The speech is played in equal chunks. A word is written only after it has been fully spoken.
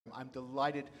I'm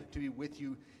delighted to be with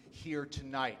you here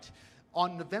tonight.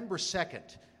 On November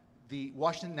 2nd, the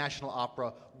Washington National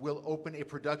Opera will open a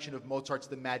production of Mozart's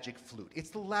The Magic Flute.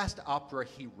 It's the last opera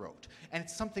he wrote, and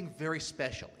it's something very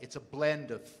special. It's a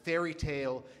blend of fairy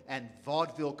tale and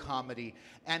vaudeville comedy,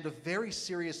 and a very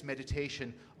serious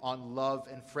meditation on love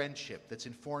and friendship that's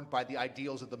informed by the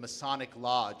ideals of the Masonic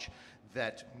Lodge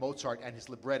that Mozart and his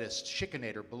librettist,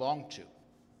 Schikaneder, belonged to.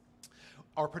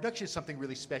 Our production is something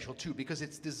really special, too, because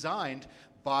it's designed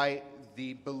by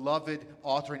the beloved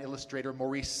author and illustrator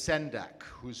Maurice Sendak,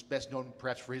 who's best known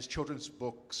perhaps for his children's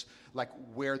books like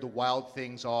Where the Wild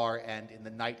Things Are and In the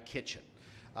Night Kitchen.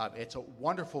 It's a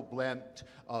wonderful blend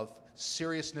of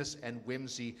seriousness and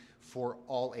whimsy for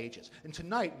all ages. And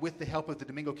tonight, with the help of the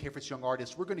Domingo Cafritz Young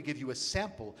Artists, we're going to give you a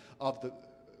sample of the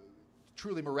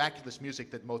truly miraculous music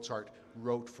that Mozart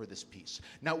wrote for this piece.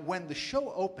 Now, when the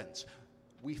show opens,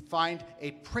 we find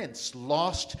a prince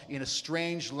lost in a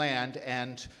strange land,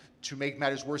 and to make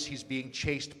matters worse, he's being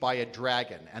chased by a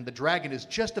dragon. And the dragon is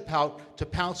just about to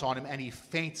pounce on him, and he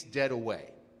faints dead away.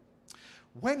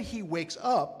 When he wakes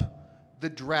up,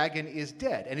 the dragon is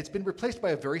dead, and it's been replaced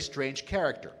by a very strange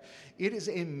character. It is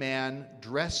a man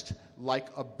dressed like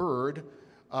a bird,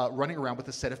 running around with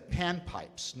a set of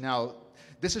panpipes. Now,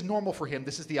 this is normal for him.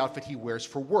 This is the outfit he wears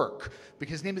for work,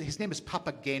 because his name is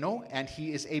Papageno, and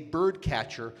he is a bird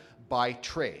catcher by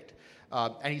trade.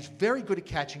 And he's very good at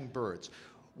catching birds.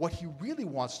 What he really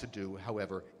wants to do,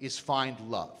 however, is find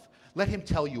love. Let him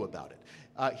tell you about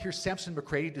it. Here's Samson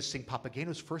McCready to sing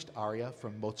Papageno's first aria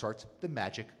from Mozart's The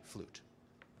Magic Flute.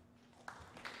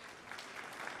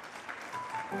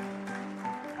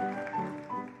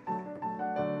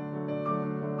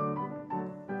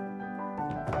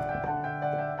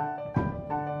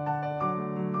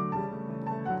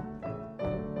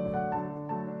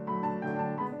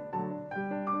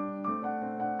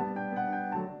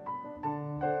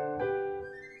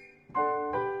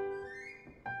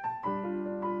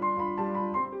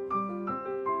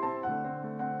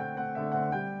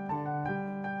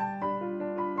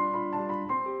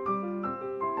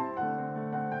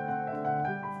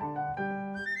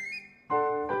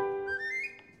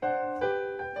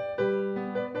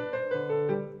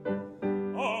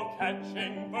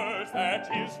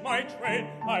 My trade,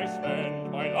 I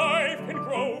spend my life in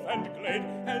grove and glade,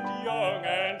 and young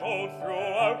and old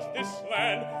throughout this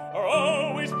land are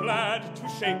always glad to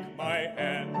shake my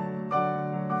hand.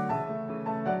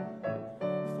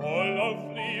 For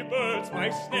lovely birds my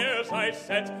snares I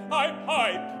set, I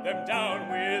pipe them down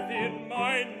within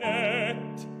my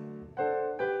net.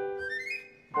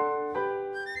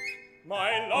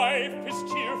 My life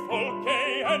is cheerful,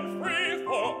 gay, and free,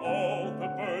 for all the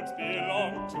birds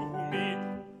belong to me.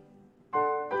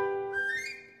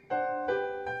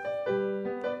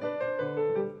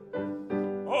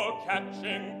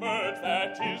 Catching birds,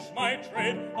 that is my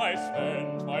trade. I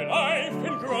spend my life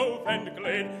in grove and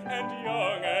glade, and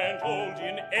young and old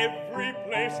in every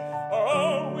place are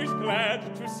always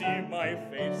glad to see my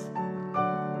face.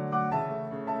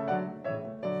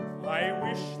 I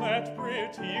wish that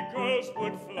pretty girls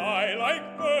would fly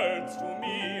like birds to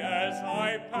me as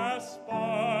I pass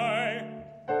by.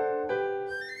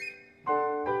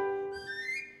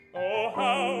 Oh,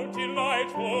 how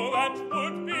delightful that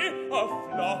would be, a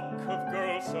flock of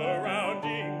girls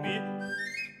surrounding me.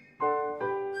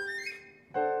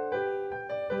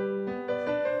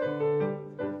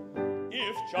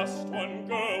 If just one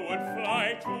girl would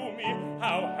fly to me,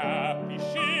 how happy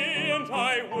she and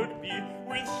I would be.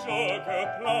 With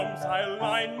sugar plums I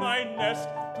line my nest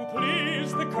to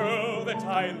please the girl that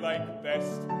I like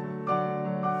best.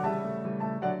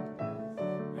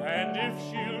 And if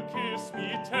she'll kiss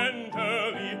me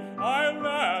tenderly, I'll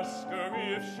ask her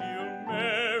if she'll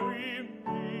marry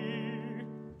me.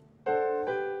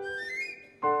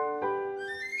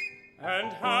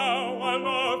 And how I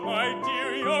love my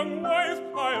dear young wife,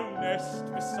 I'll nest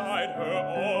beside her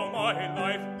all my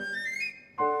life.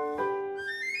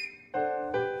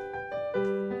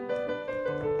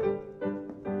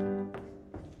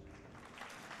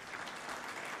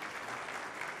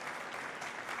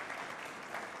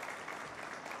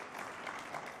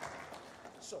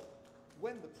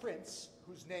 When the prince,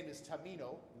 whose name is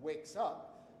Tamino, wakes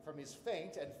up from his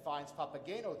faint and finds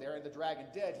Papageno there and the dragon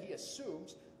dead, he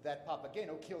assumes that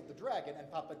Papageno killed the dragon, and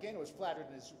Papageno is flattered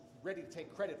and is ready to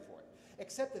take credit for it.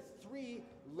 Except that 3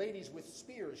 ladies with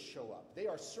spears show up. They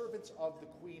are servants of the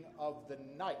Queen of the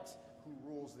Night, who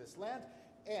rules this land,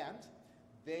 and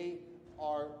they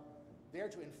are there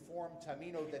to inform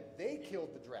Tamino that they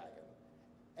killed the dragon,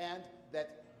 and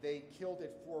that they killed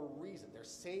it for a reason. They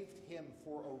saved him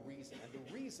for a reason. And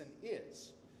the reason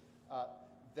is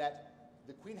that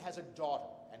the queen has a daughter,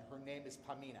 and her name is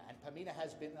Pamina. And Pamina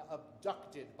has been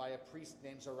abducted by a priest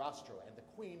named Zarastro, and the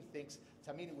queen thinks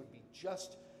Tamina would be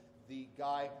just the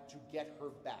guy to get her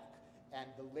back.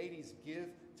 And the ladies give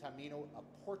Tamino a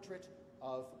portrait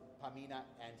of Pamina,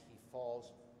 and he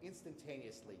falls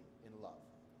instantaneously in love.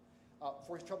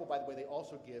 For his trouble, by the way, they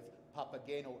also give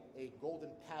Papageno a golden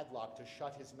padlock to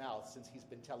shut his mouth, since he's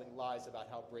been telling lies about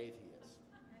how brave he is.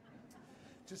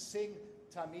 To sing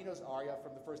Tamino's aria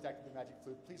from the first act of the Magic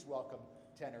Flute, please welcome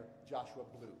tenor Joshua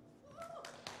Blue.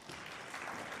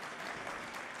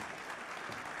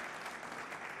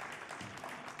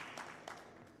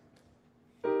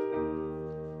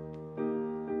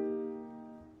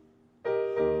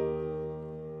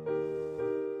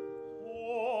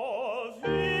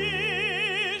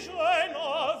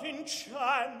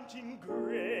 Enchanting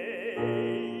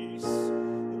grace,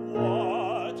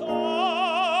 what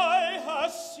eye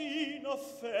has seen a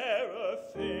fairer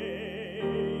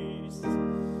face?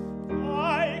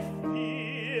 I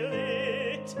feel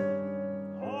it,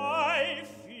 I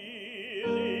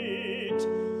feel it,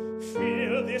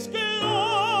 feel this glorious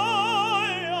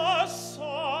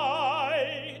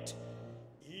sight,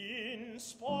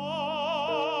 inspire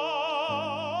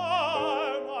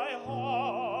my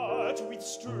heart with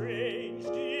strange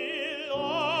delight,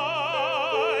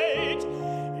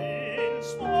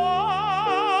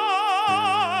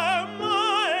 inspire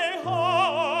my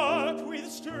heart with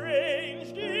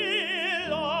strange delight.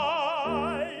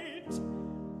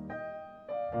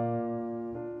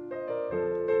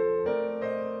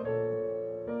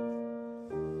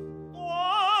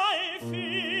 I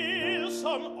feel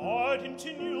some ardent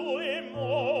new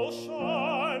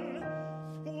emotion,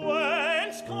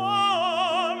 whence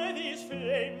come these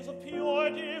flames of pure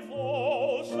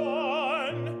devotion?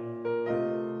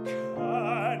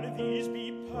 Can these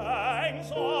be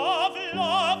pangs of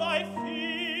love I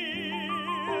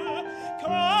feel?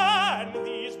 Can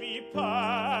these be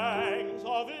pangs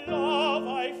of love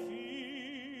I feel?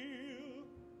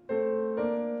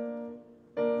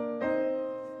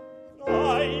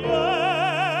 Ah,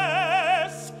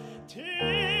 yes,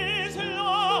 'tis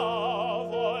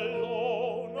love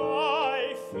alone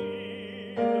I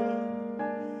feel.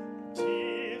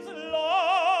 'Tis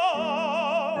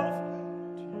love,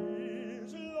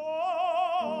 'tis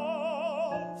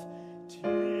love,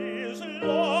 'tis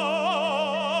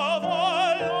love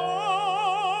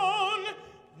alone,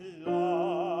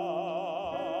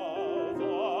 love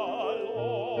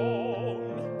alone.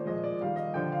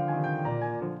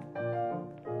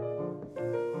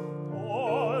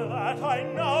 Oh, that I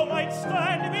now might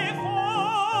stand before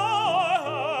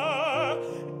her,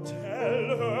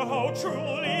 tell her how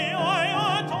truly I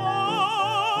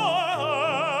adore her.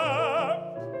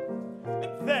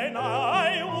 Then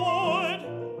I would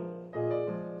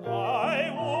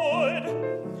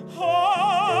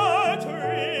heart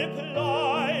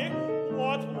reply,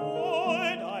 what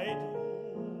would I do?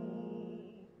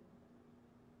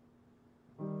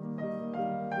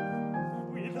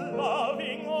 With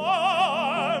loving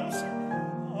arms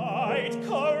I'd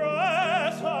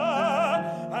caress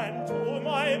her, and to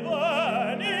my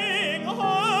burning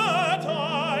heart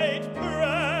I'd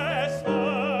press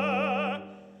her,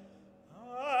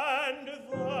 and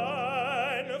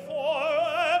then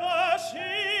forever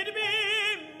she'd be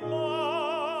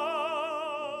mine.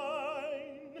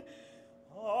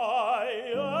 Ah,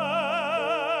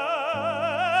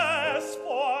 yes,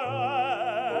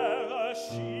 forever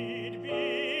she'd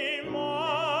be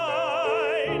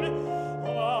mine.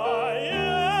 Ah,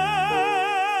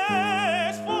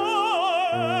 yes,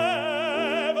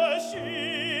 forever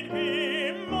she'd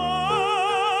be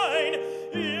mine.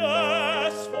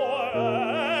 Yes,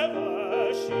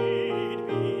 forever she'd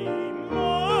be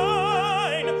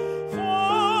mine.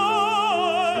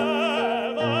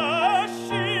 Forever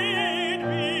she'd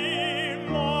be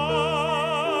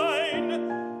mine.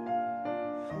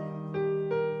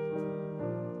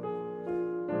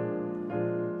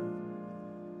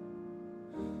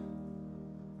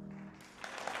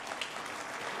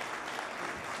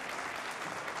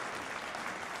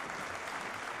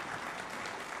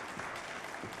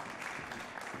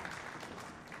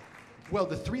 Well,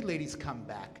 the three ladies come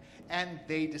back, and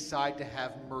they decide to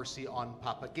have mercy on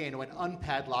Papageno and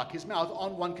unpadlock his mouth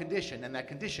on one condition, and that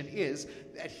condition is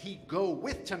that he go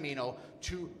with Tamino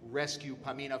to rescue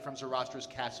Pamina from Zarastro's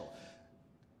castle.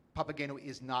 Papageno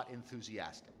is not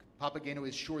enthusiastic. Papageno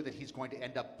is sure that he's going to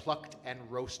end up plucked and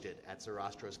roasted at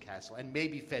Zarastro's castle and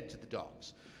maybe fed to the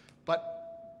dogs. But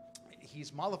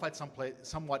he's mollified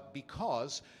somewhat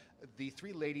because the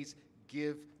three ladies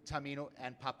give Tamino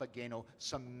and Papageno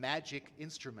some magic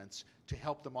instruments to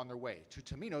help them on their way. To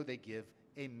Tamino, they give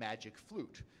a magic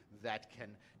flute that can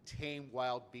tame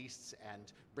wild beasts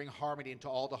and bring harmony into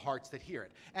all the hearts that hear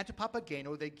it. And to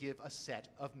Papageno, they give a set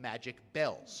of magic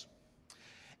bells.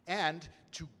 And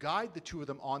to guide the two of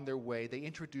them on their way, they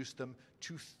introduce them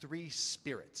to 3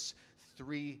 spirits,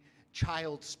 3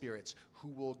 child spirits who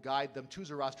will guide them to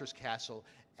Zoroaster's castle,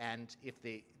 and if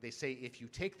they say, if you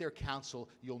take their counsel,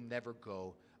 you'll never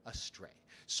go astray.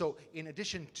 So in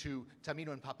addition to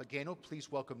Tamino and Papageno,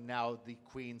 please welcome now the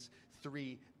Queen's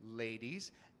 3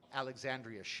 ladies,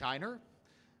 Alexandria Shiner,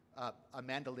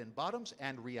 Amanda Lynn Bottoms,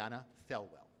 and Rihanna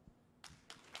Thelwell.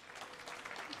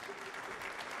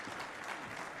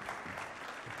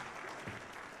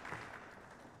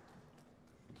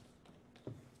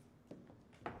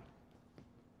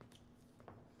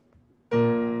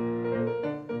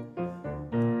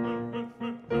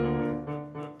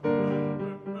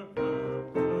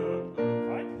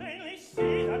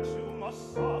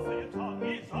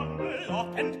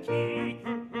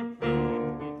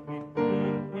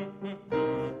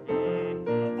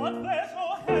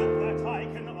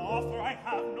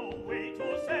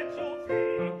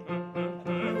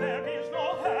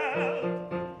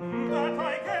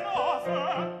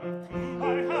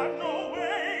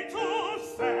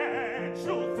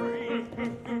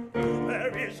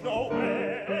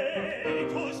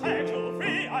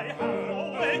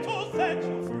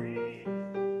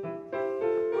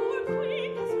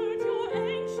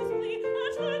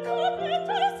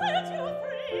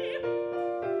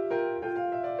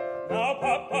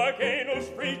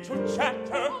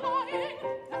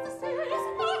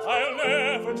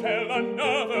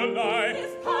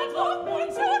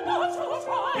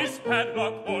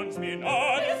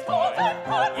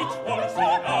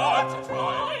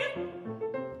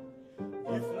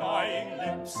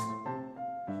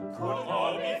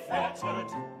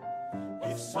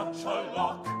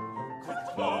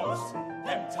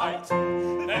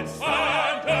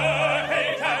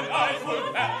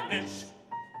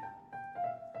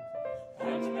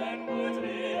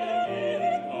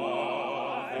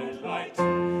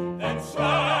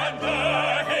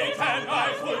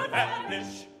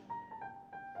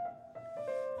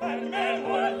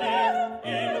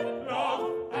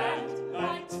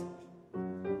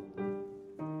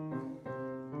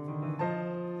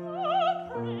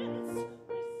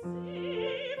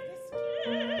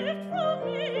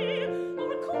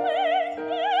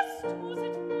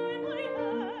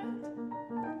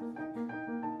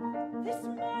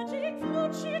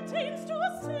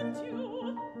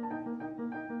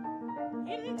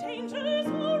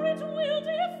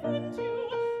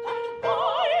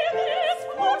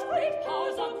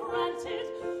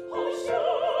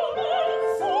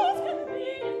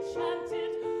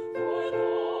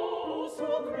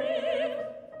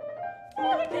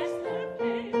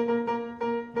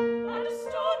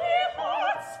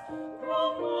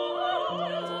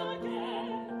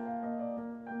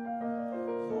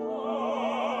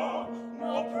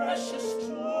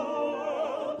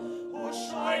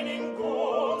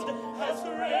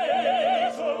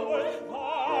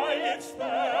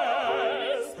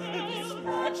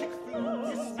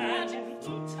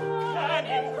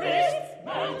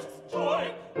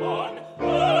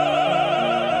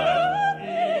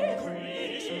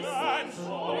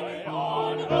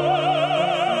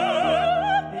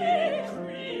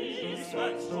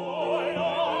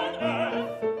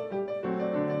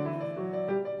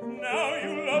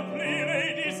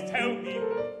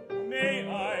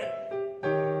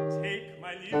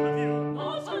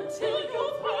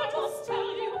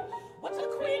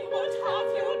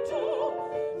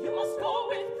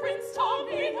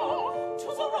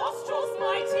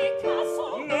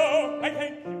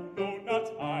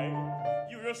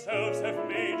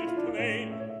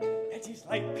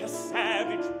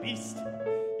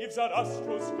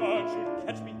 Zoroaster's God should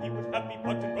catch me, he would have me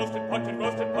plucked and roasted, plucked and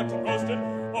roasted, plucked and roasted,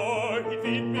 or he'd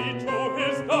feed me to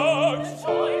his dogs.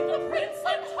 Join the prince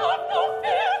and have no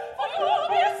fear, for you'll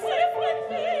be safe when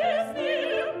he is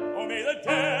near. Oh, may the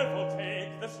devil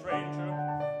take the stranger,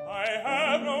 I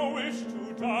have no wish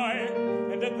to die,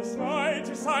 and at the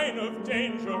slightest sign of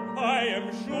danger, I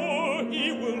am sure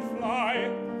he will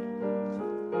fly.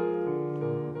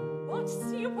 But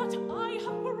see what I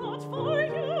have brought for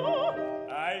you.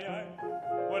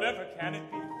 Whatever can it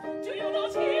be? Do you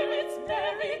not hear its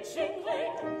merry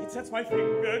jingling? It sets my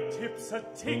fingertips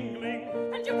a-tingling.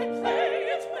 And you can play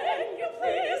it when you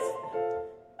please.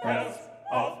 Bells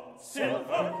of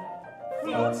silver,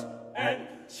 flute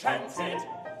enchanted,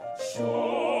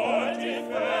 sure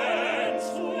defense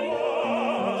to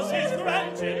yours is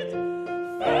granted.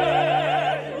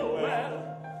 Very well,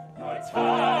 your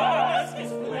task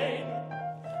is plain.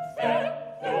 Fair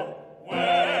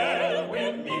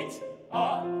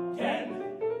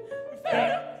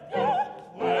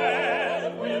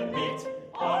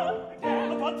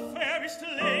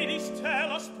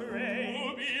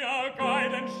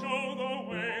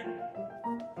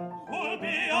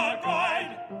be our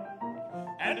guide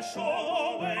and show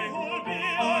the way, who'll be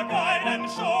our guide and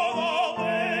show the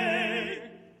way.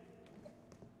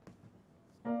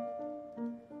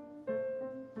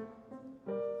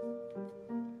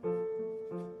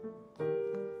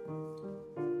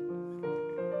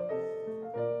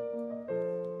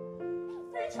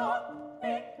 Reach up,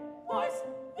 big boys,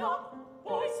 young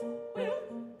boys will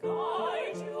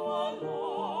guide you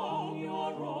along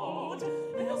your road.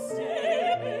 They'll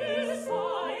stay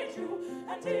beside you,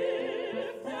 and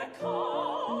if their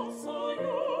counsel you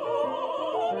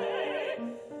obey,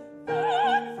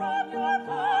 then from your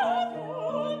path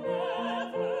you'll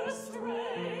never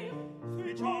stray.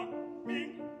 Three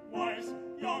charming, wise,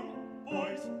 young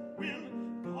boys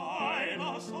will guide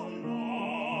us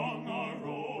along our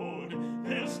road.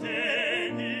 They'll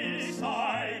stay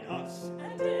beside us,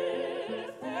 And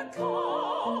if their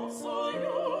counsel you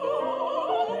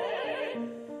obey,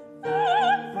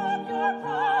 then from your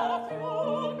path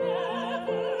you'll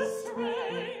never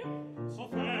stray. so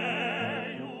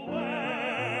fare you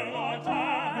well, our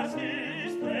task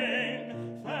is plain.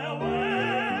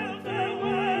 Farewell,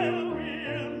 farewell,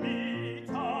 we'll meet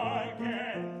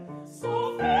again.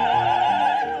 So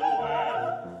fare you well,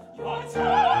 your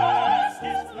task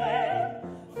is plain.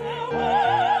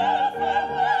 Farewell,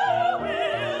 farewell,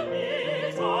 we'll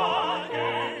meet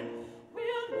again.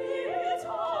 We'll meet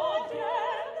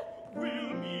again.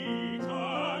 We'll meet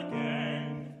again.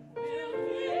 We'll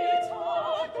meet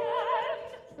again.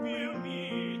 We'll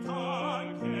meet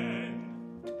again.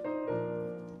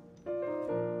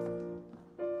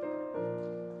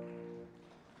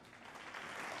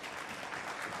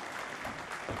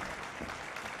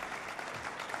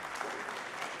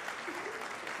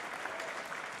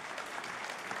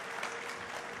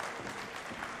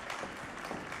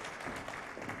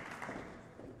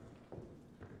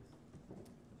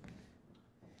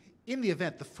 In the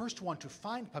event, the first one to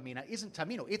find Pamina isn't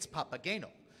Tamino, it's Papageno.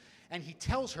 And he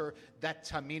tells her that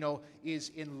Tamino is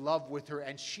in love with her,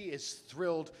 and she is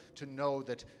thrilled to know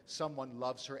that someone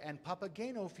loves her. And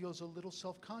Papageno feels a little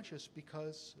self-conscious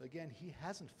because, again, he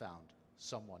hasn't found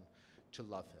someone to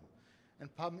love him. And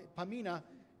Pamina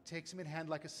takes him in hand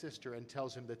like a sister and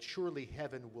tells him that surely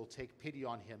heaven will take pity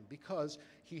on him because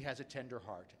he has a tender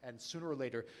heart. And sooner or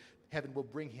later, heaven will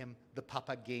bring him the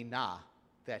Papagena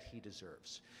that he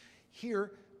deserves.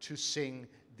 Here to sing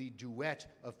the duet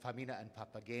of Pamina and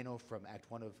Papageno from Act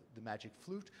 1 of The Magic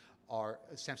Flute are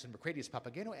Samson McCready as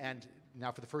Papageno, and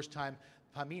now for the first time,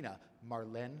 Pamina,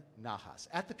 Marlene Nahas.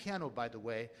 At the piano, by the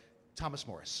way, Thomas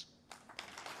Morris.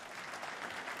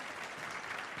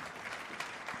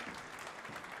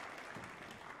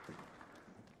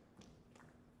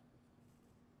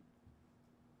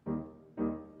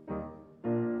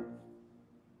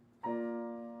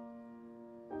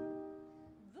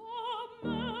 The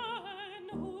man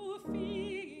who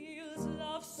feels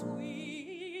love's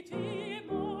sweet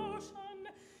emotion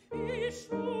is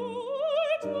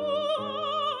sure to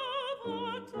have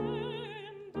a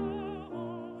tender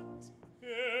heart.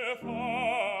 If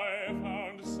I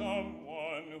found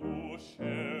someone who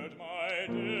shared my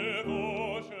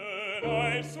devotion,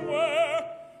 I swear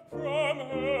from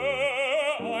her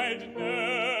I'd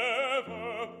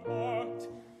never part.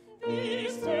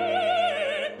 These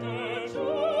tender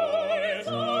joys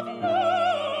of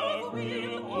love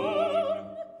we'll own.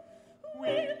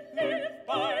 We live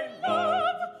by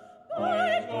love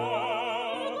alone.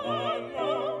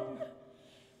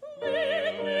 We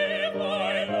live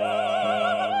by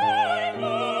love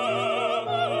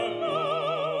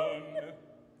alone.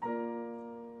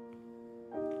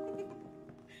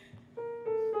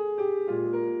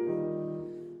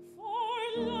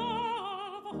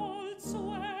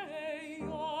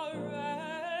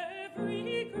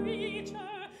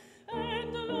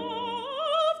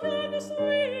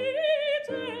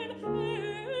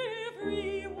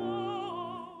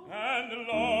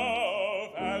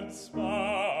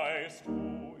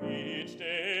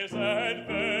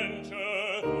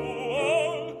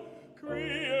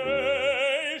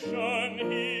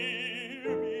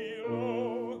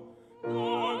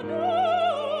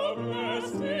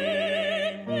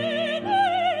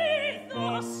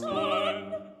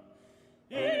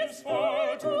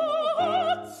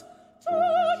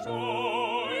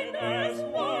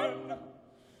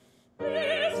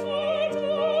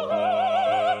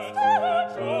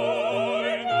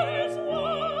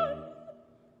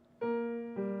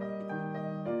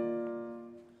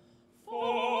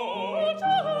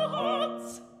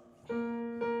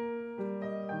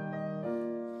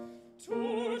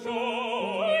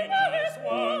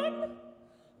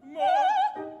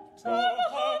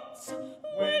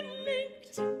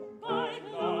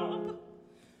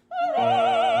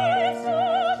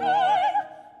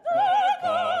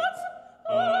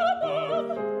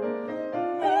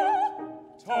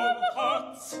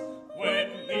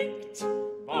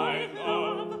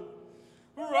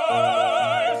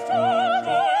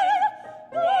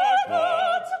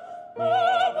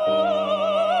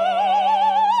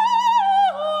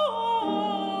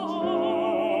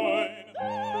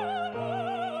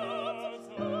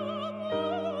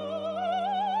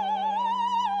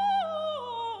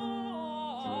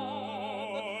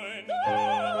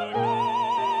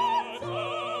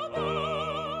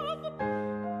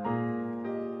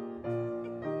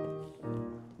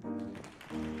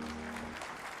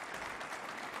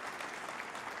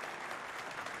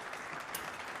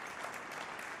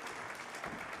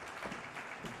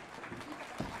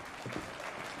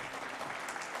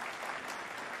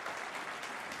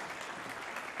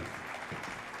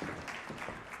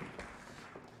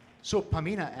 So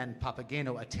Pamina and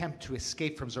Papageno attempt to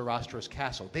escape from Zarastro's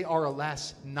castle. They are,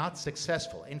 alas, not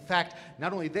successful. In fact,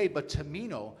 not only they, but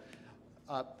Tamino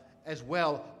as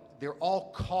well, they're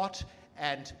all caught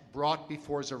and brought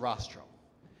before Zarastro.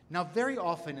 Now, very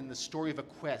often in the story of a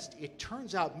quest, it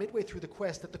turns out midway through the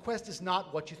quest that the quest is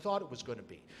not what you thought it was going to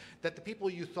be. That the people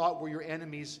you thought were your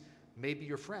enemies may be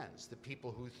your friends. The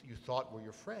people who you thought were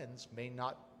your friends may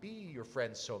not be your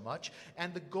friends so much.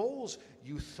 And the goals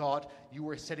you thought you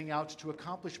were setting out to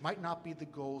accomplish might not be the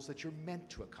goals that you're meant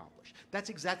to accomplish. That's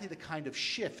exactly the kind of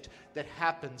shift that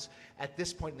happens at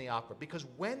this point in the opera. Because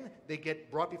when they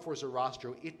get brought before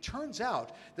Zarastro, it turns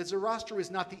out that Zarastro is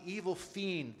not the evil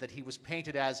fiend that he was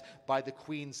painted as by the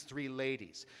queen's three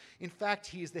ladies. In fact,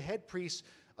 he is the head priest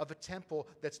of a temple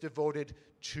that's devoted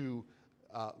to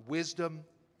wisdom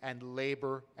and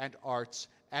labor and arts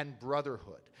and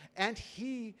brotherhood. And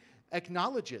he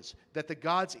acknowledges that the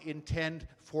gods intend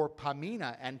for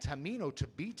Pamina and Tamino to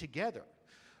be together.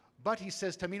 But he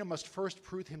says Tamino must first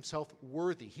prove himself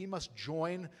worthy. He must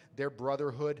join their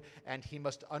brotherhood and he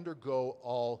must undergo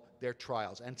all their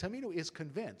trials. And Tamino is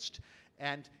convinced,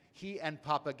 and he and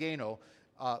Papageno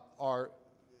are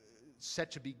set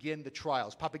to begin the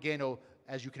trials. Papageno,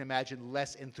 as you can imagine,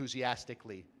 less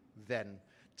enthusiastically than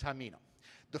Tamino.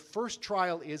 The first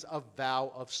trial is a vow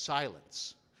of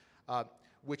silence,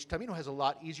 which Tamino has a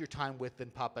lot easier time with than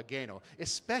Papageno,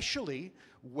 especially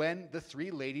when the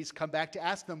three ladies come back to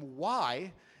ask them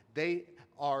why they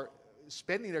are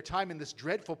spending their time in this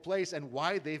dreadful place and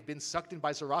why they've been sucked in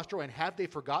by Zarastro, and have they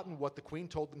forgotten what the queen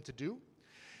told them to do?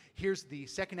 Here's the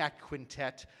second act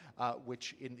quintet,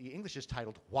 which in the English is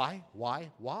titled Why,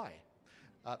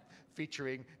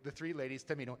 featuring the three ladies,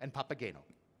 Tamino and Papageno.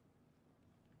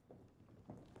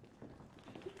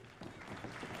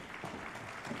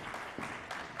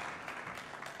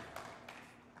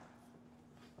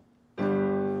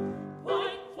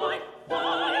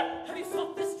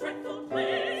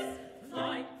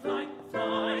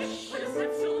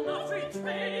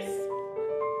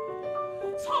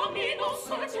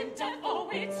 Certain death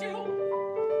awaits you,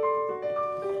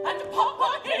 and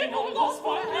Papageno lost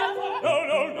forever.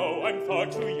 No, I'm far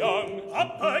too young.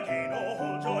 Papageno,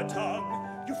 hold your tongue.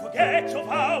 You forget your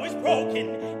vow is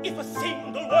broken if a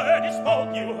single word is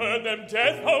spoken. You heard them,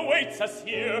 death awaits us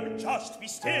here. Just be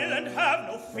still and have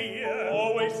no fear.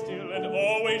 Always still and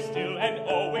always still and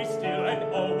always still and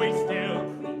always still.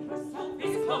 The queen herself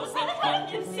is close at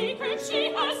hand. In secret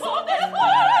she has all their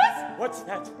words. What's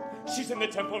that? She's in the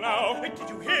temple now. Did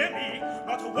you hear me?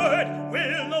 Not a word,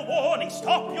 will no warning.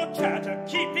 Stop your chatter.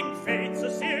 Keeping faith's a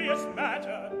serious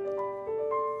matter.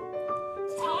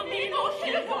 Tamino,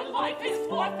 here your life is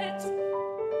forfeit. Do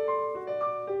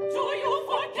you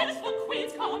forget the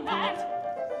queen's command?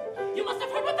 You must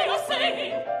have heard what they are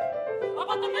saying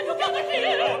about the men who gather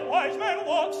here. A wise man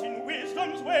walks in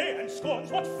wisdom's way and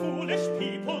scorns what foolish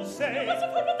people say. You must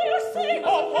have heard what they are saying A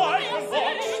about wise the men man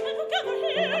walks who gather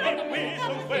here. in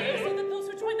wisdom's way. They say that those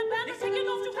who join the band are taken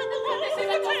off to handle the They say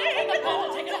that those who join the band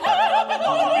are taken off.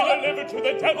 Be delivered to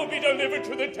the devil, be delivered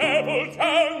to the devil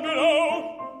down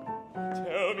below.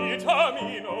 Tell me,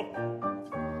 Tamino,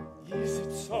 is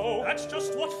it so? That's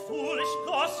just what foolish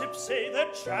gossips say. Their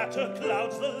chatter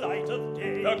clouds the light of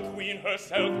day. The queen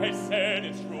herself has said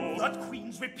it's true. That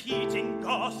queen's repeating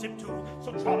gossip too.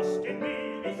 So trust in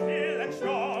me, be still and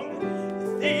strong.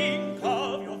 Think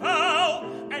of your vow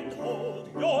and hold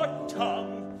your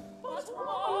tongue. But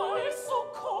why so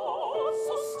cold,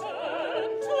 so stern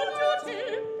to duty?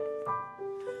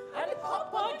 And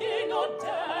Papageno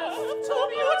deaf to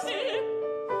beauty?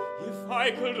 If I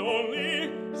could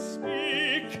only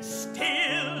speak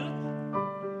Still,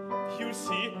 You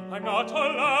see, I'm not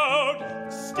allowed.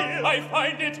 still, I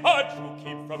find it hard to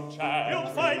keep from chat. you'll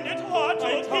find it hard to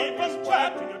My keep tongue us is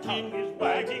trapped. wagging, Your tongue is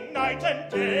wagging night and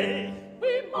day.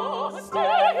 We must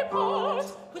depart,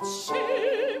 with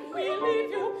shame we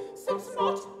leave you, since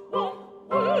not one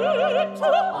word to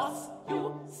us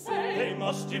you say. They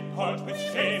must depart with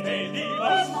shame, they leave We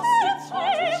us. must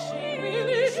depart, with shame we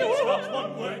leave you, Since not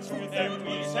one word to them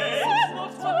we say. since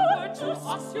not one word to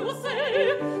us you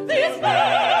say. These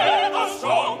men are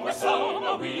strong, but some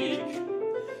are weak.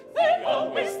 They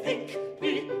always think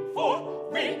before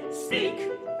we speak.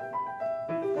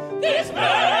 These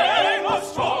men are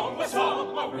strong, but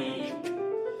some are weak.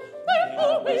 They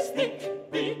always think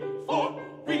before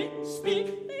we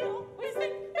speak. They always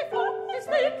think before we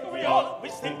speak. We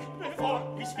always think before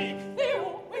we speak. They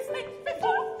always think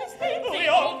before they speak. We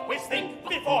always think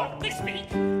before we speak.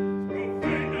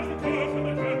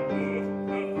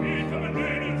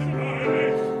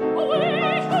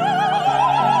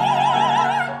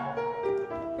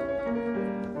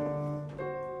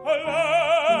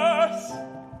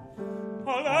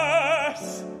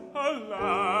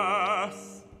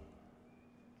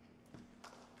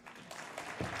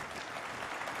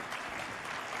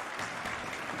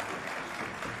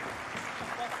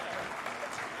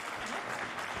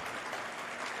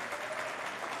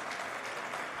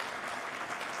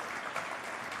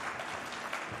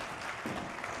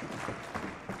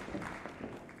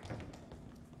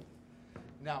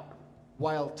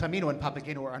 While Tamino and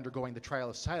Papageno are undergoing the trial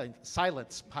of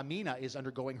silence, Pamina is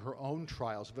undergoing her own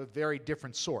trials of a very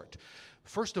different sort.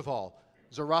 First of all,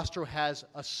 Zarastro has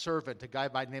a servant, a guy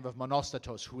by the name of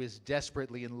Monostatos, who is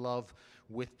desperately in love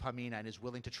with Pamina and is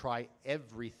willing to try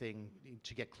everything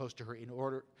to get close to her,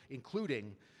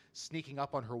 including sneaking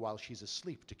up on her while she's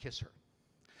asleep to kiss her.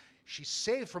 She's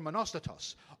saved from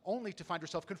Monostatos, only to find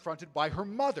herself confronted by her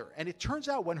mother. And it turns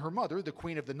out when her mother, the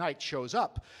Queen of the Night, shows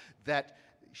up, that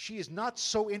she is not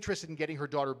so interested in getting her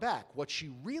daughter back. What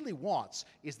she really wants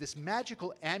is this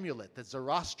magical amulet that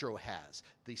Zarastro has,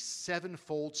 the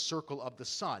sevenfold circle of the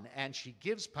sun. And she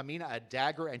gives Pamina a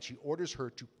dagger and she orders her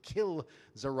to kill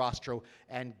Zarastro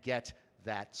and get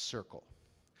that circle.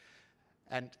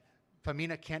 And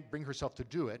Pamina can't bring herself to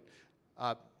do it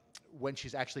when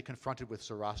she's actually confronted with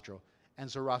Zarastro. And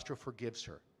Zarastro forgives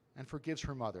her and forgives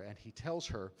her mother. And he tells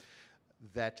her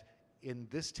that in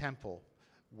this temple,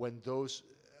 when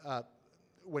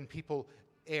people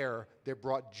err, they're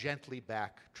brought gently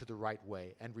back to the right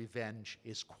way, and revenge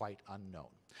is quite unknown.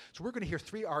 So we're going to hear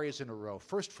 3 arias in a row.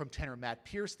 First from tenor Matt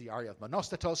Pierce, the aria of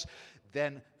Monostatos,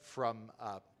 then from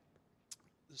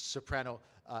soprano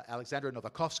Alexandra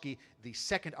Novakovsky, the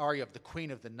second aria of the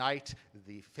Queen of the Night,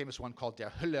 the famous one called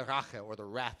Der Hölle Rache, or the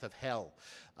Wrath of Hell.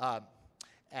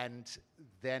 And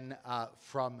then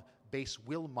from bass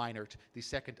Will Meinert, the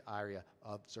second aria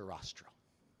of Zarastro.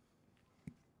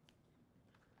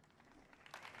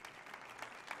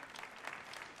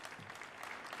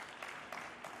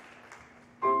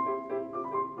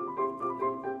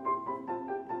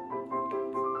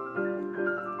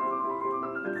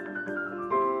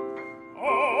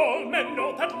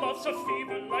 Know that love's a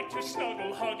fever, like to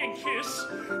snuggle, hug, and kiss.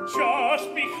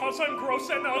 Just because I'm gross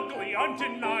and ugly, I'm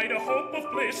denied a hope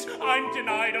of bliss. I'm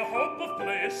denied a hope of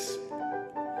bliss.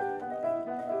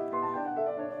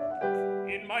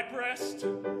 In my breast,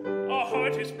 a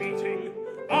heart is beating.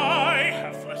 I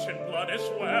have flesh and blood as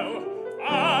well.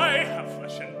 I have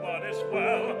flesh and blood as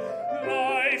well.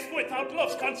 Life without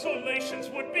love's consolations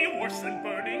would be worse than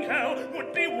burning hell.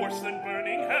 Would be worse than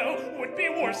burning hell. Would be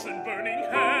worse than burning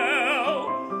hell.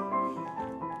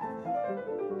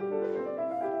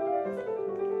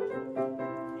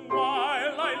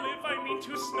 While I live, I mean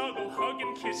to snuggle, hug,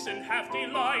 and kiss and have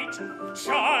delight.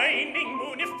 Shining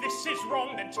moon, if this is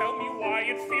wrong, then tell me why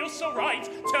it feels so right.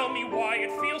 Tell me why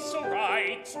it feels so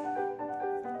right.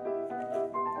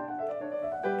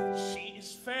 She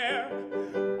is fair,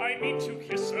 I mean to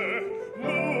kiss her.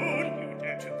 Moon, you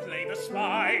dare to play the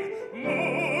spy.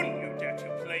 Moon, you dare to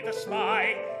play the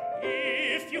spy.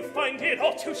 If you find it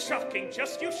all too shocking,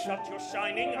 just you shut your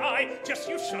shining eye. Just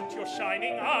you shut your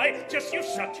shining eye. Just you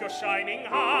shut your shining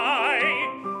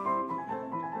eye.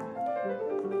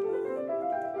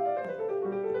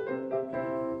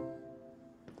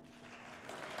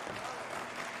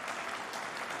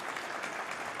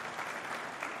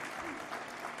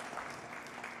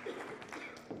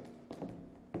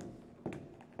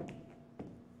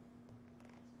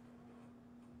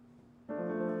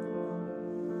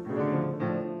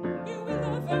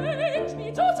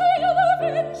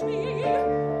 Thank you.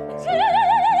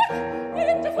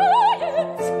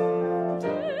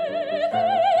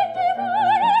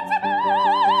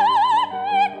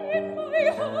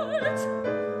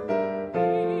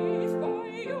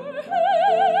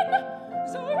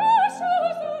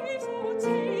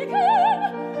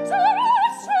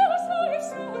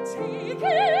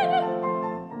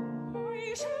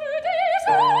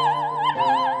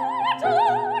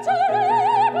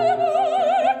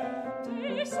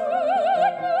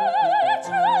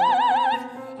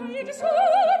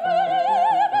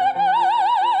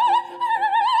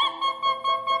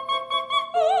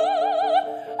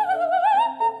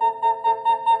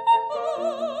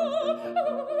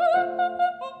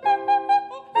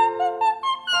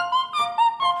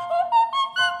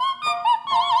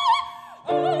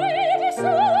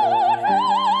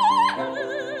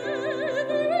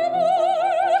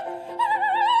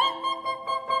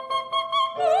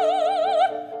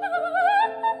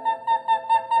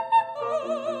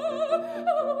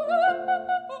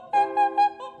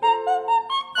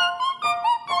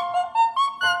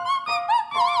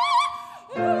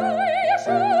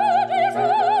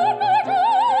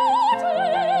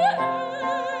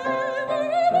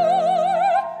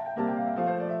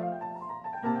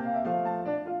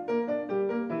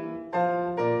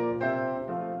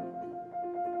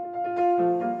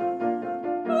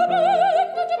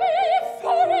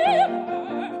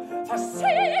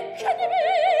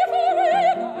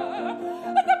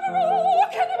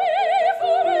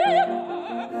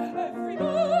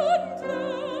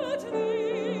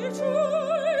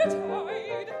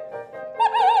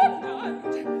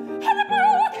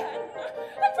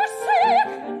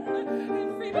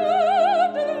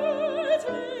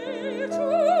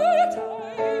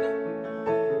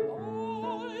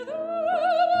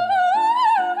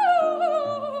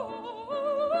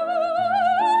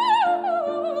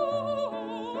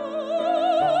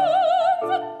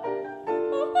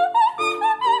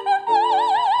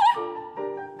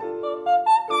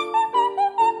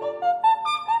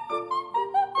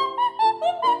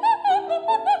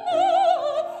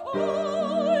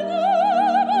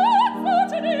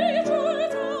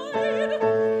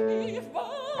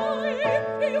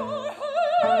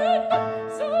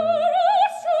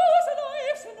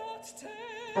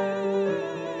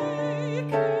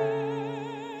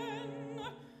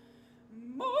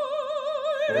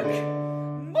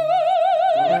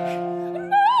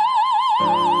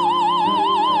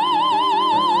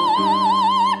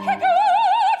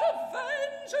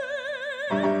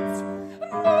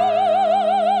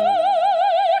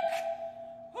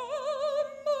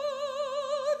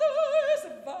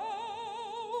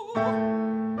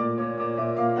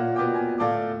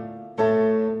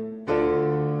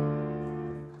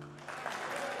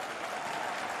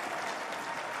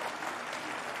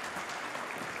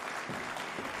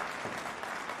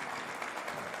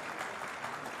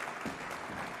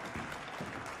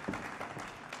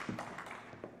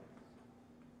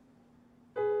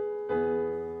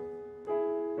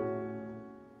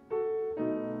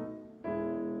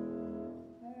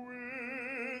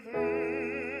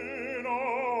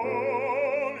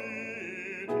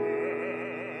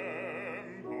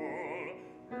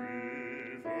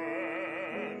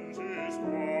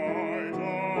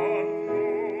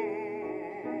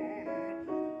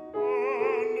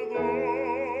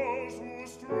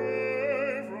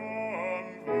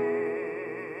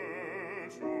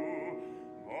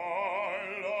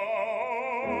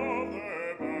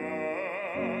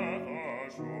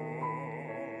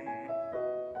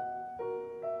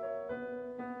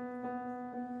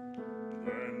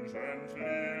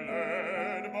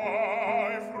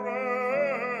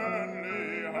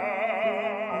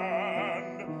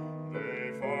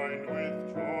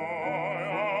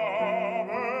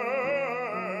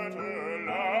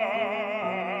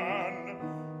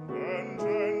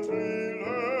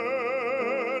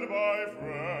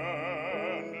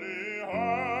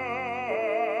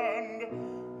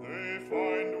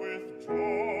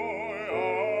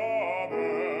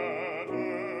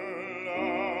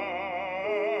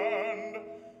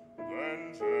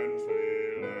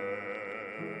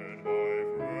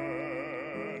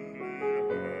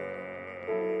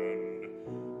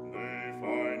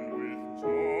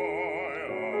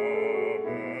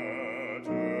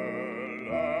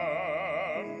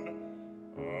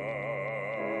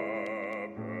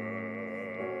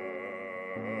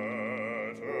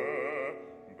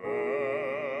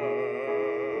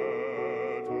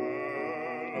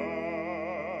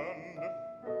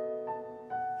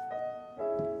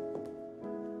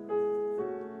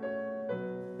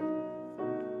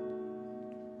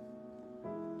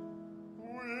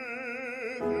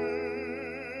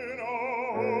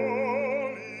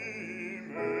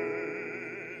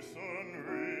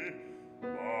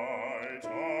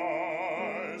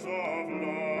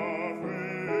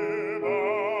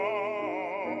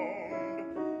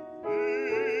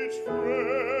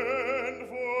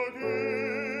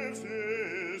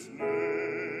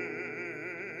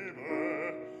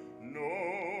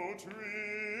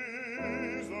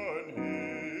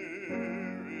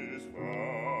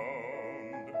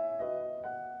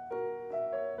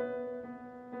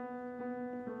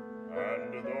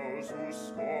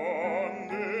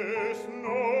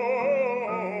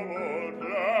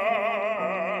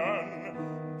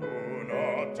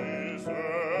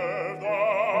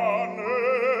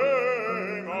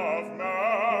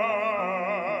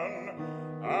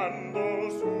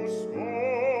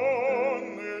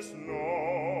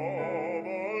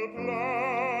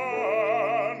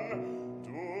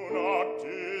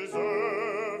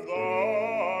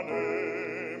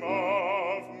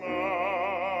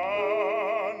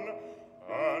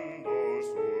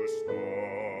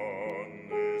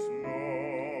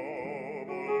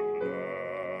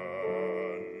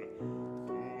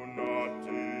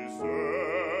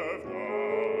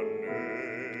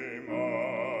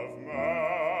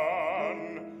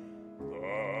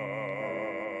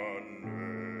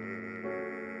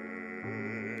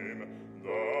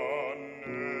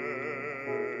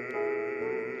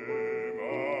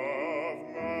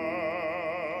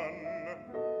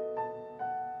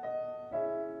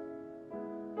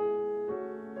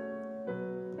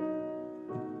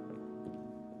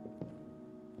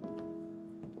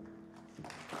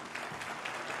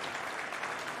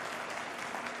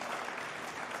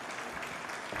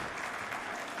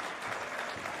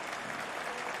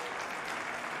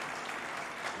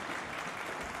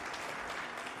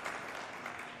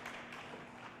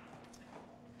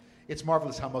 It's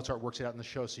marvelous how Mozart works it out in the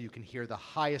show so you can hear the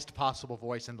highest possible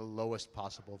voice and the lowest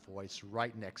possible voice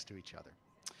right next to each other.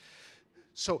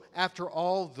 So after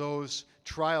all those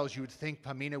trials, you would think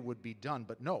Pamina would be done,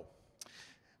 but no.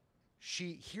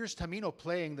 She hears Tamino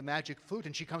playing the magic flute,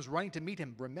 and she comes running to meet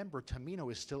him. Remember, Tamino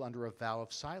is still under a vow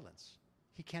of silence.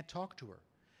 He can't talk to her,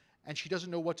 and she doesn't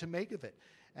know what to make of it.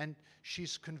 And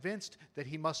she's convinced that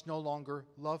he must no longer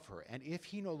love her. And if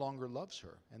he no longer loves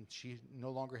her, and she no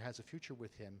longer has a future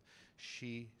with him,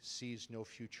 she sees no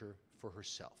future for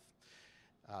herself.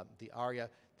 The aria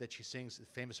that she sings, the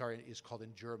famous aria, is called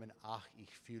in German, Ach,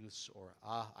 ich fühl's, or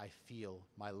Ah, I feel,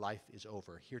 my life is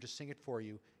over. Here to sing it for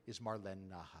you is Marlene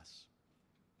Nahas.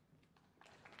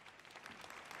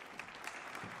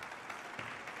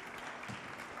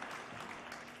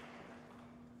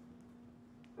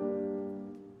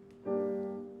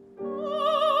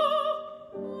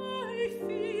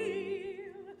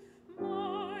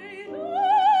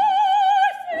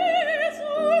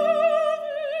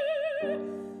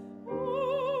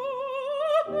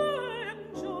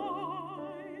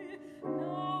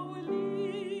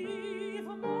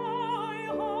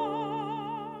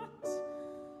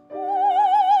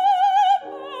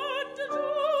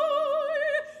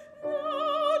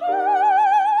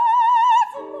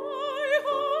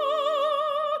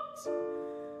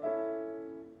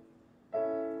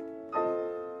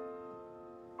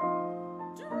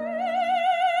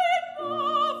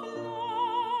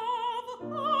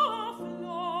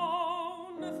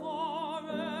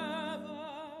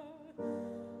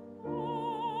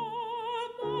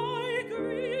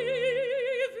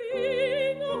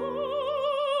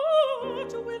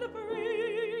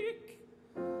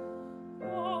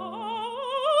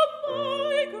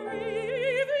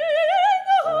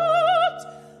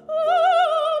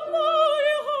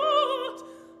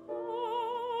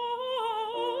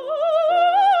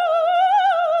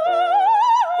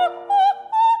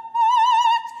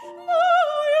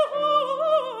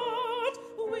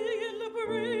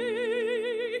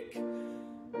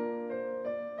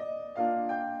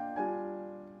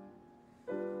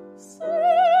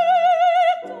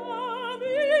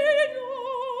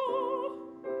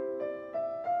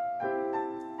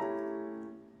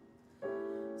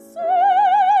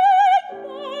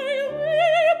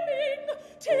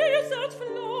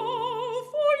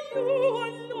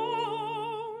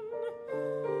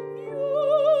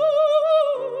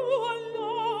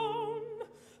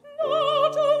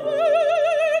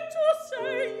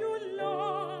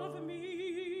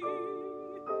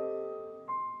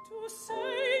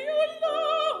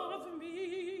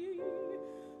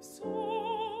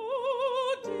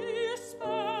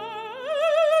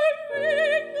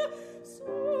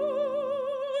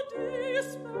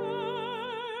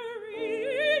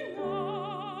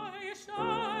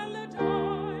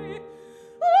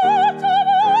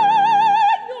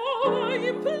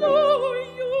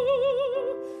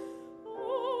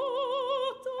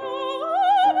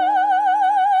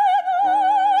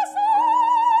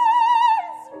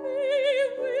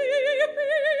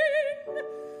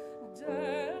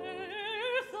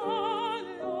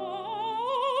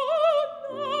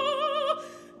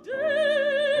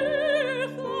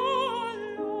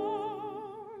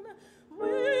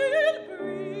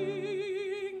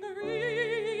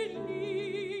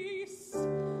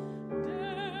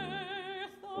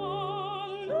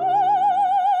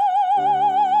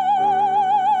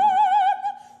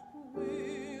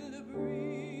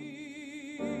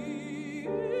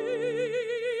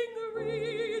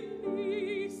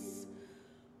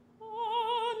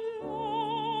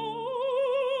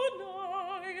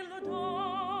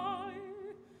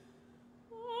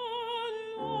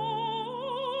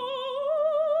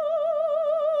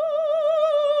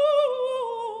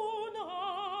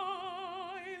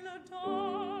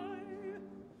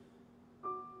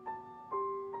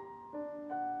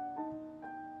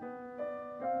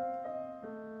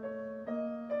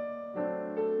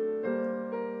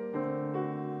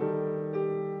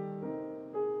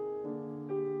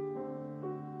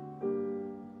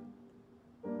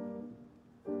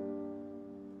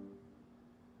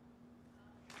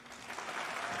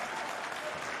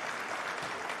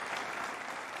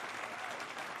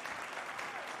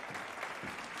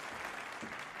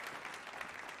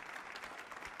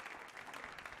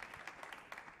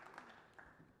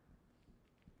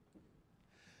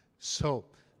 So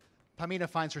Pamina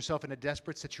finds herself in a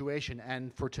desperate situation,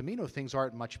 and for Tamino, things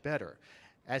aren't much better.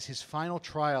 As his final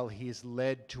trial, he is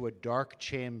led to a dark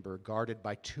chamber guarded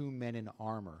by two men in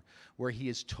armor, where he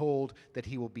is told that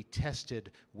he will be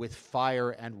tested with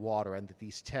fire and water, and that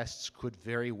these tests could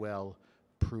very well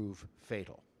prove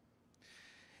fatal.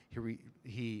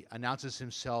 He announces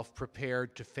himself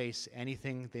prepared to face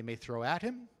anything they may throw at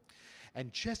him,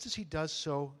 and just as he does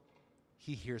so,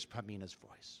 he hears Pamina's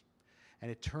voice. And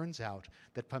it turns out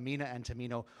that Pamina and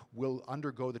Tamino will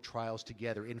undergo the trials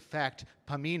together. In fact,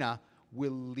 Pamina will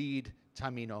lead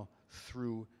Tamino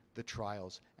through the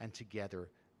trials, and together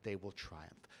they will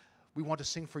triumph. We want to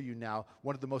sing for you now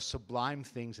one of the most sublime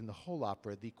things in the whole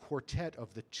opera, the quartet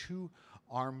of the two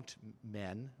armored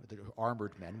men,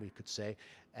 we could say,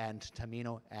 and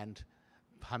Tamino and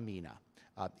Pamina.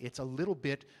 It's a little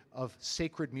bit of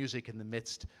sacred music in the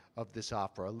midst of this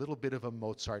opera, a little bit of a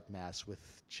Mozart mass with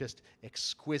just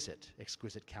exquisite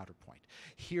counterpoint.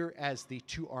 Here as the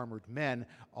two armored men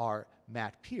are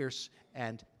Matt Pierce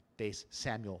and bass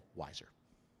Samuel Weiser.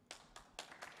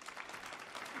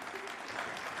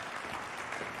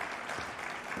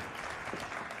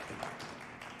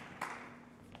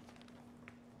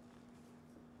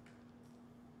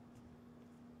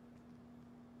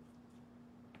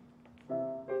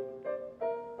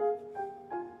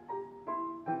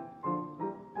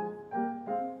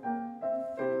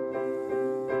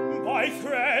 By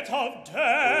threat of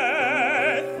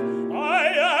death I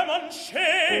am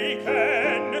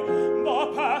unshaken, the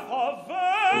path of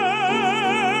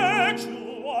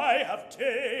virtue I have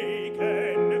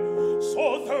taken,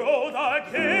 so through the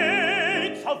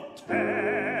gates of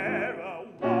terror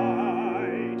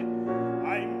wide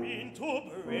I mean to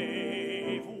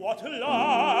brave what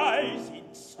lies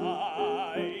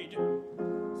inside.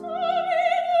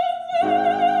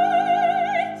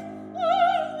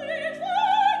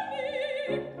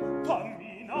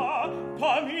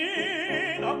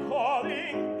 Pamina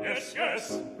calling, yes,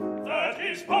 that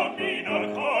is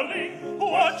Pamina calling.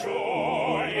 What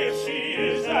joy if she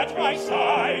is at my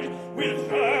side, with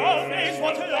her I'll face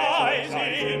what lies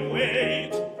in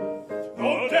wait.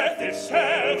 Though death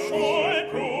itself should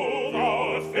prove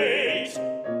our fate,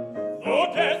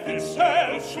 though death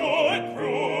itself should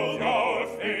prove our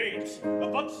fate.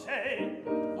 But say,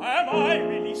 am I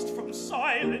released from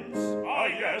silence? Ah,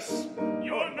 yes,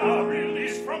 you're now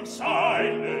released from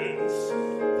silence.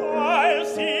 I'll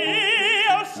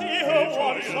see her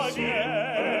once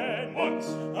again,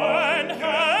 and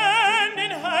hand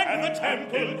in hand the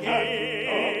temple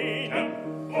gain.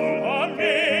 A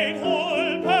maid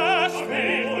who'll pass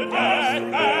through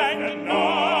death and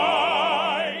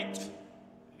night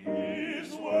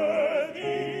is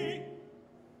worthy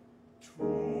to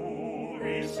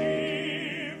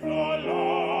receive the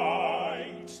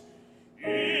light,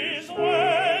 is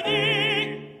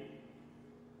worthy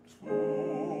to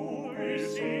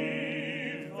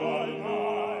receive the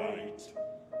light.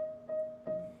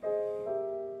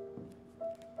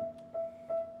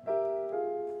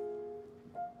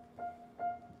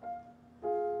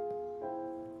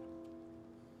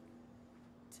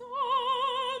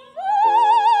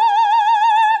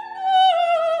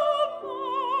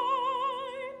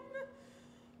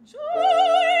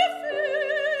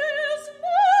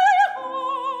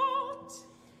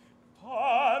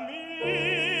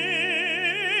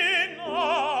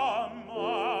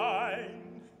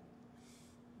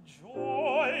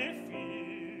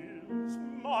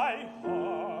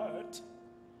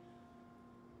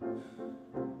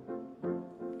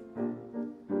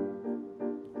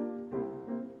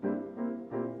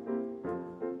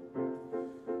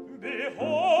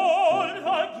 Behold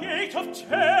the gate of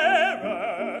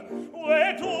terror,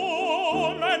 where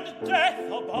doom and death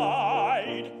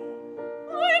abide.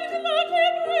 I'll gladly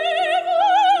brave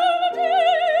all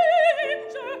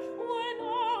danger when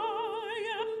I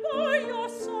am by your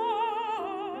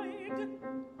side,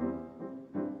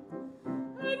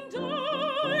 and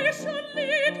I shall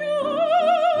lead you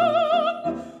on,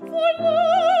 for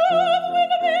love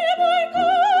will be my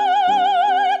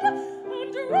guide,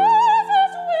 and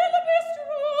roses will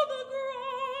bestrew the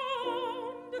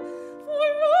ground, for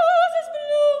roses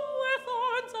bloom where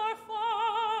thorns are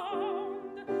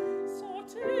found. So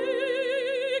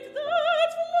take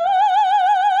that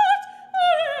flute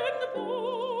and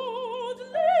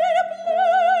boldly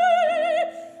play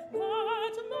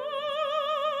that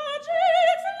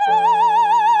magic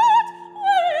flute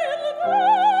will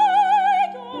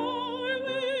guide our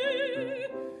way.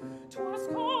 'Twas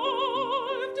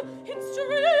carved in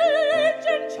strange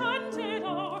enchanted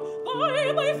art by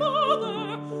my father.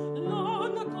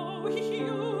 Long ago he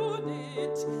hewed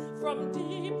it from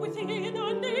deep within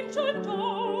an ancient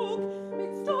oak.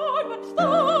 Mid storm and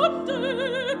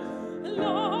thunder,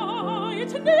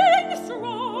 lightning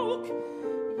stroke.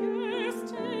 Yes,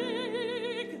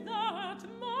 take that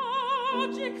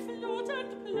magic flute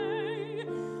and play, and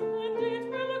it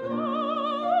will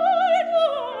guide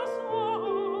us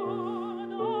on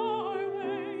our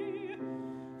way.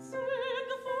 Send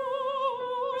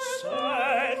forth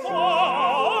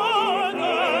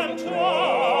and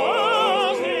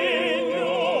trust in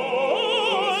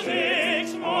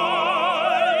music's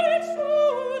might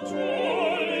to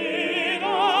lead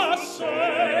us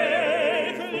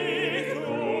safely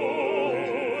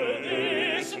through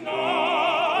this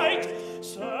night.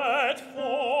 Set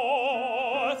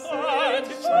forth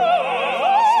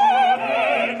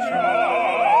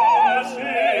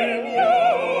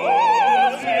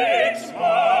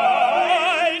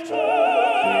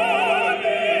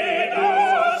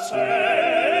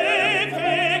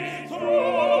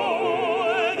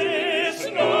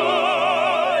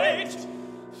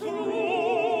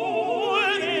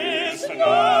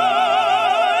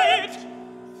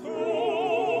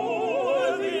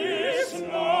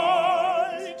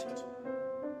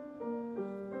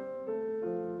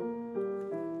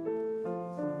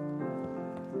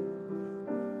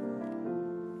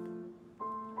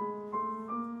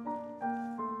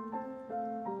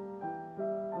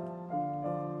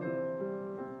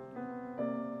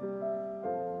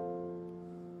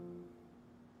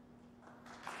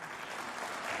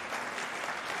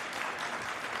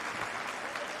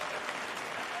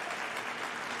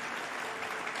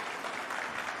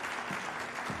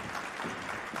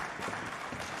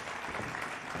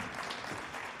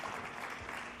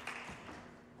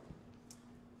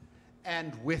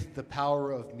And with the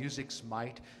power of music's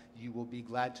might, you will be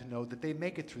glad to know that they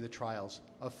make it through the trials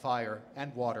of fire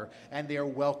and water, and they are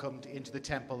welcomed into the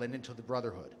temple and into the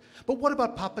brotherhood. But what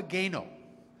about Papageno?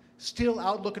 Still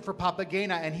out looking for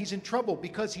Papagena, and he's in trouble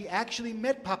because he actually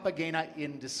met Papagena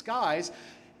in disguise,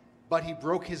 but he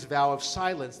broke his vow of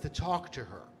silence to talk to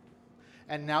her.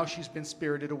 And now she's been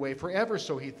spirited away forever,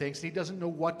 so he thinks, and he doesn't know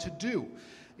what to do.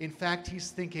 In fact, he's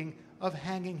thinking of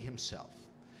hanging himself.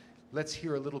 Let's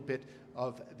hear a little bit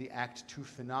of the Act 2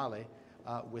 finale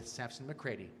with Samson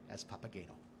McCready as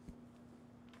Papageno.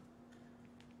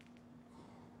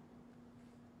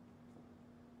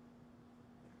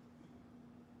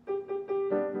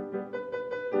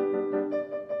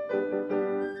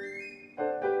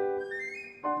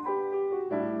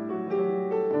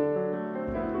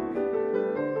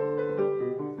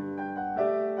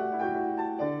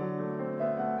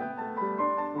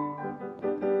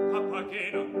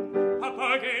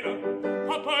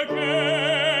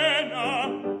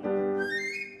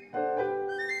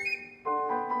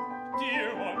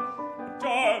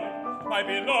 My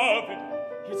beloved,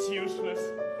 it's useless.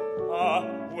 Ah,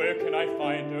 where can I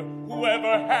find her?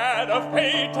 Whoever had a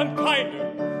fate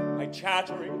unkinder? I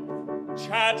chattering,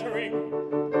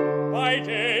 by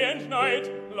day and night,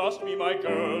 lost me my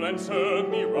girl and served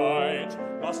me right.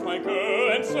 Lost my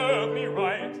girl and served me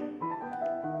right.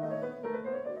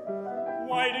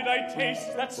 Why did I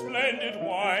taste that splendid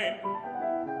wine?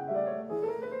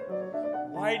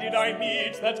 Why did I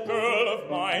meet that girl of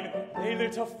mine? They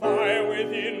lit a fire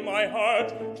within my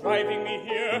heart, driving me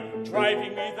here,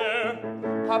 driving me there.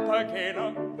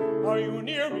 Papagena, are you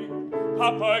near me?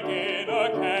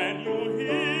 Papagena, can you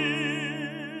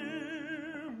hear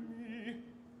me?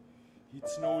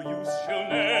 It's no use, she'll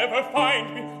never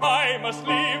find me. I must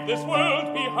leave this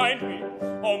world behind me.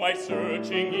 All my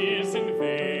searching is in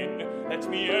vain. Let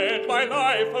me end my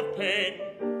life of pain.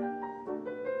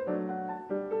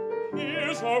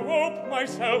 Here's a rope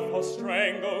myself I'll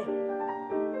strangle.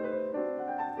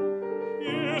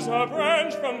 Here's a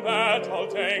branch from that I'll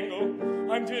dangle.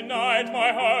 I'm denied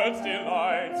my heart's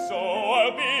delight, so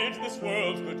I'll bid this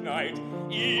world good night.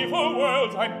 Evil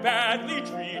world, I'm badly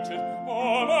treated,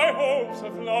 all my hopes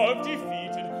of love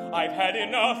defeated. I've had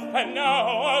enough and now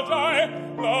I'll die.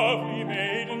 Lovely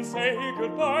maiden, say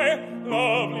goodbye.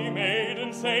 Lovely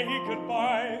maiden, say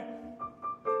goodbye.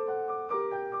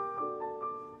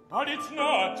 But it's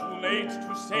not too late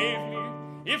to save me.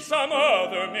 If some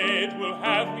other maid will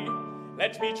have me,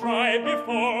 let me try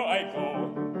before I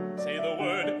go. Say the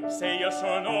word, say yes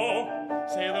or no.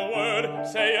 Say the word,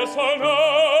 say yes or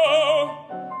no.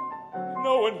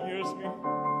 No one hears me.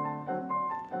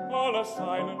 All are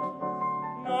silent.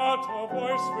 Not a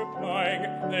voice replying.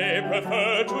 They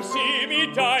prefer to see me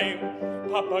dying.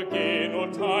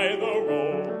 Papageno, tie the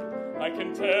rope. I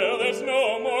can tell there's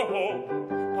no more hope.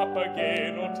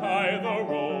 Papageno, tie the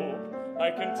rope.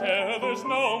 I can tell there's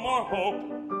no more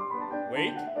hope.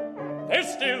 Wait, there's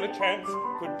still a chance.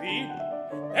 Could be.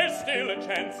 There's still a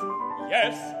chance.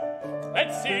 Yes.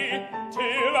 Let's see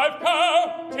till I've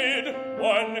counted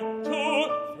 1, 2,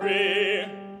 3.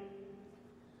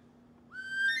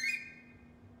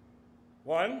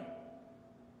 1.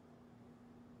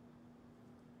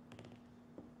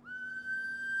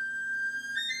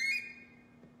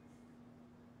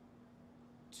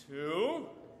 2.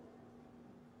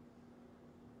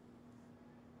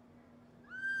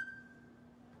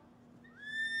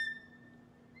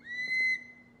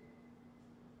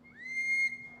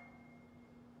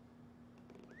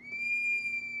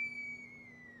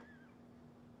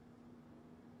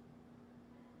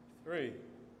 3.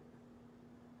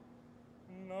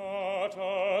 Not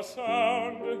a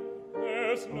sound,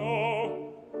 there's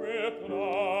no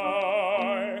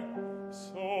reply,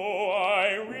 so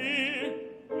I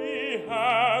really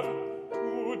have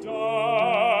to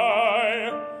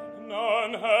die.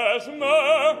 None has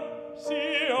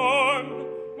mercy on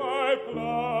my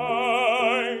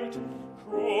plight.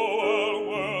 Cruel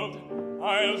world,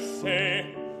 I'll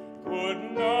say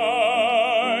good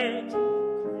night.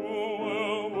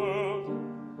 Cruel world,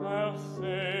 I'll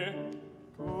say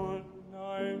good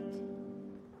night.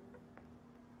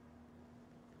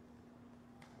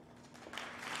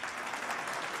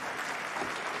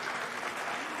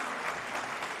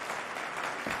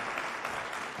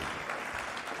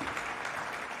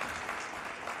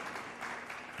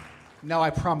 Now,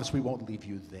 I promise we won't leave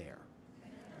you there.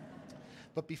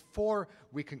 But before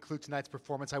we conclude tonight's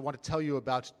performance, I want to tell you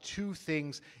about 2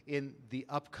 things in the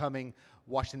upcoming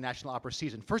Washington National Opera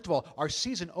season. First of all, our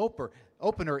season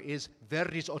opener is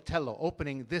Verdi's Otello,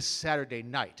 opening this Saturday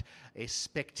night, a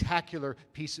spectacular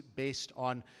piece based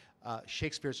on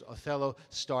Shakespeare's Othello,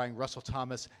 starring Russell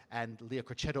Thomas and Leah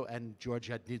Crocetto and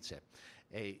Georgia Nidze.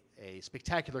 A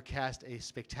spectacular cast, a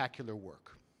spectacular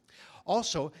work.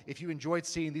 Also, if you enjoyed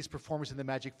seeing these performers in the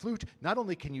Magic Flute, not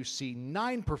only can you see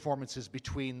 9 performances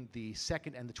between the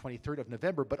 2nd and the 23rd of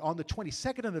November, but on the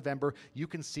 22nd of November, you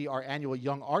can see our annual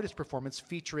Young Artist performance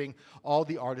featuring all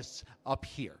the artists up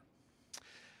here.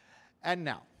 And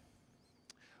now,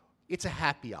 it's a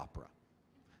happy opera.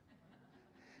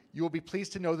 You will be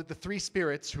pleased to know that the 3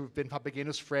 spirits who've been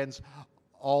Papageno's friends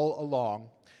all along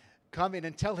come in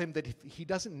and tell him that he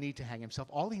doesn't need to hang himself.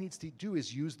 All he needs to do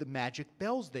is use the magic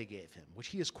bells they gave him, which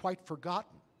he has quite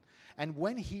forgotten. And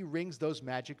when he rings those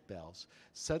magic bells,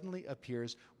 suddenly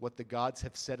appears what the gods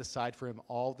have set aside for him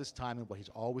all this time and what he's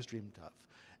always dreamed of.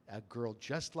 A girl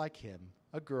just like him,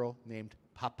 a girl named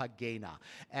Papagena.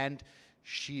 And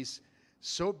she's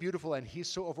so beautiful and he's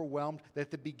so overwhelmed that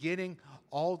at the beginning,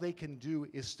 all they can do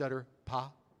is stutter,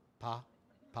 pa, pa,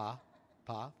 pa,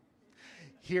 pa.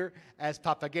 Here, as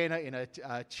Papagena in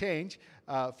a change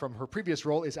from her previous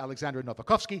role, is Alexandra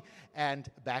Novakovsky, and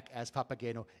back as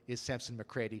Papageno is Samson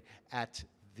McCready. At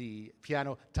the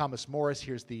piano, Thomas Morris.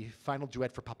 Here's the final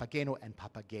duet for Papageno and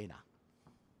Papagena.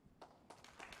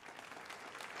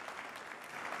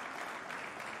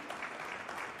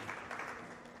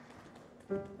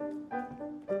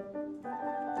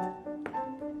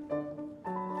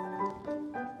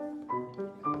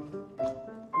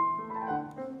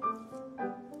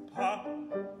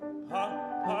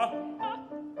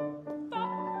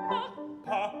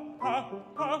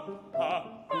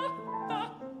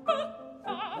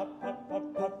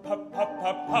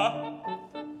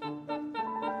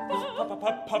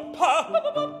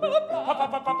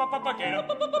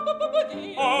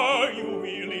 Are you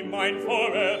really mine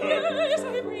forever? Yes,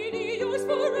 I'm really yours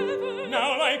forever.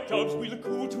 Now like doves we'll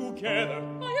coo together.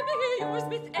 I am yours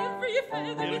with every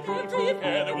feather, We'll with coo every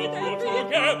together, we'll with coo every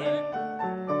together. feather.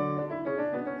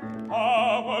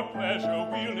 Ah, what pleasure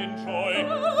we'll enjoy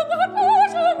Oh, what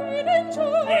pleasure we'll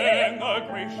enjoy. when the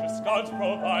gracious gods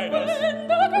provide us When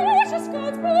the gracious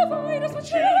gods provide us with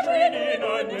children in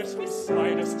our nest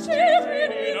beside us,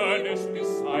 children in our nest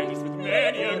beside us, with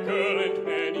many a girl and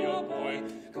many a boy,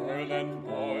 girl and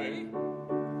boy.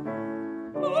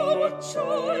 Oh, what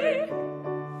joy!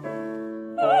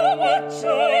 Oh, what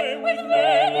joy! With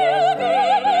many a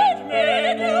girl and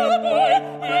many a boy,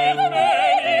 with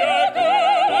many a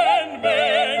girl and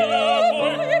many a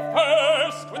boy.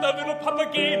 First with a little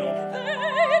Papageno,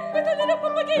 Then with a little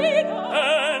Papageno,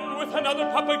 and with another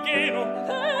Papageno.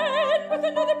 then with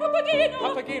another Papageno,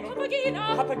 Papageno, Papageno,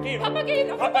 Papageno, Papageno,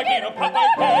 Papageno, Papageno.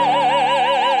 Papageno.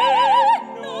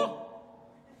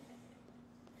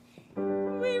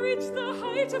 We reach the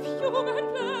height of human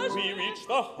pleasure. We reach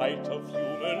the height of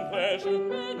human pleasure.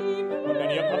 Many,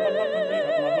 Many a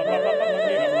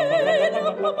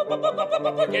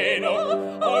Papageno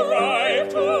arrive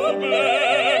to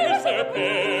bless their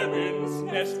parents'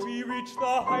 nest. We reach the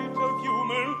height of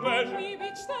human pleasure. We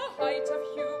reach the height of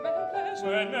human pleasure.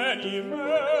 When many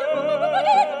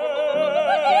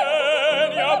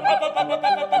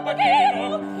Papageno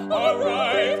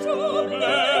arrive to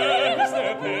bless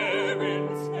their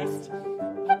parents' nest.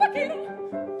 Papageno,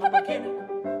 Papageno,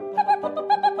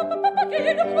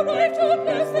 Papageno arrive to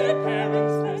bless their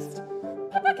parents' nest.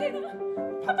 Papageno,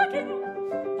 Papageno,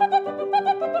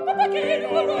 Papageno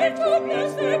arrive to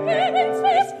bless their parents'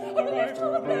 nest. Arrive to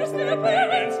bless their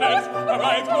parents' nest.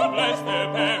 Arrive to bless their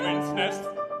parents' nest.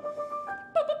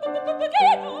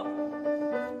 Papageno.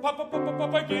 Papageno,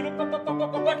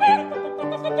 Papageno,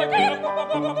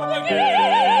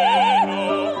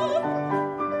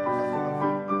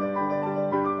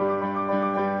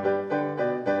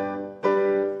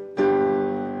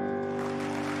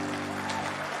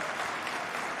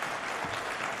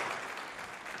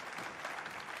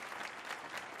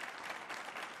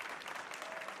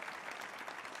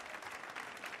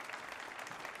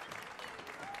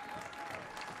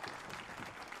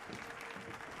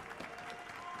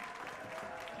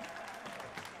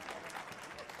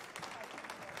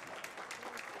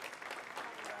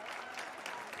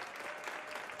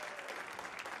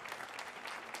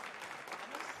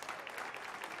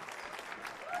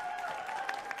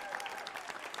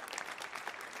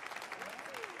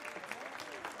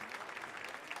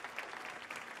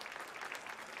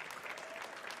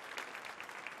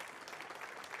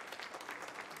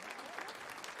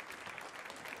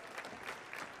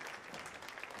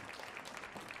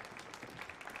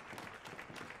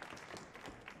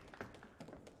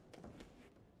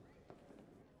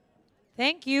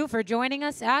 Thank you for joining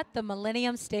us at the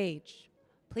Millennium stage.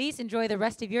 Please enjoy the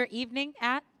rest of your evening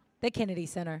at the Kennedy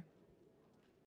Center.